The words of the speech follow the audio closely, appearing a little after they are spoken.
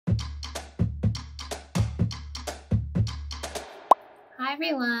Hi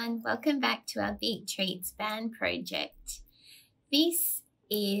everyone, welcome back to our Beat Treats band project. This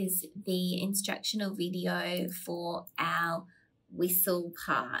is the instructional video for our whistle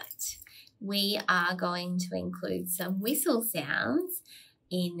part. We are going to include some whistle sounds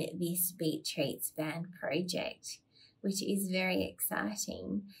in this Beat Treats band project, which is very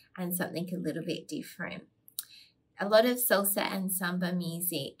exciting and something a little bit different. A lot of salsa and samba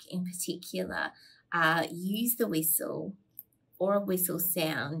music in particular use the whistle or a whistle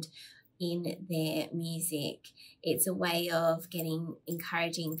sound in their music. It's a way of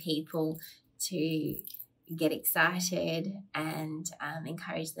encouraging people to get excited and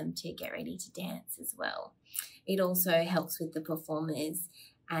encourage them to get ready to dance as well. It also helps with the performers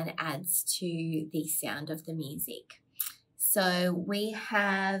and adds to the sound of the music. So we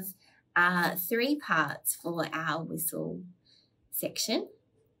have 3 parts for our whistle section.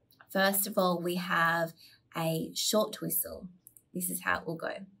 First of all, we have a short whistle. This is how it will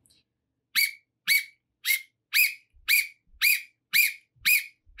go.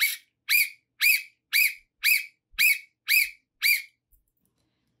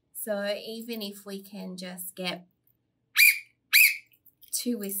 So even if we can just get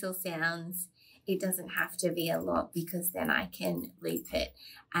 2 whistle sounds, it doesn't have to be a lot, because then I can loop it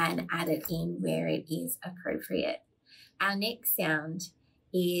and add it in where it is appropriate. Our next sound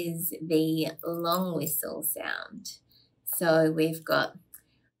is the long whistle sound. So we've got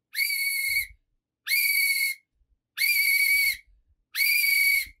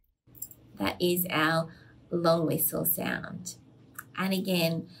that is our long whistle sound. And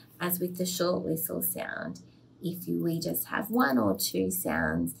again, as with the short whistle sound, if we just have 1 or 2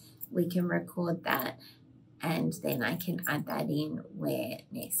 sounds, we can record that and then I can add that in where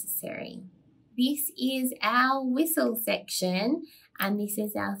necessary. This is our whistle section, and this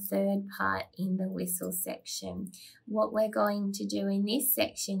is our 3rd part in the whistle section. What we're going to do in this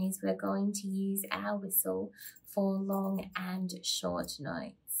section is we're going to use our whistle for long and short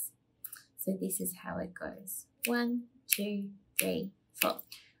notes. So this is how it goes. 1, 2, 3, 4.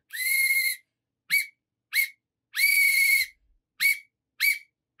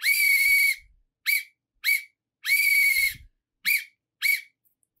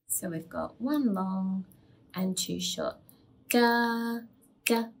 So we've got 1 long and 2 short. Da,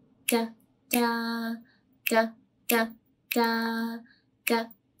 da, da, da, da, da, da, da,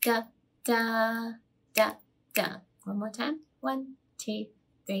 da, da, da, da. One more time. 1, 2,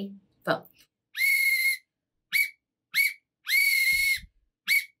 3, 4.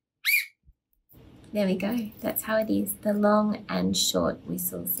 There we go. That's how it is, the long and short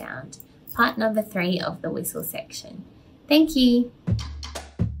whistle sound. Part number 3 of the whistle section. Thank you.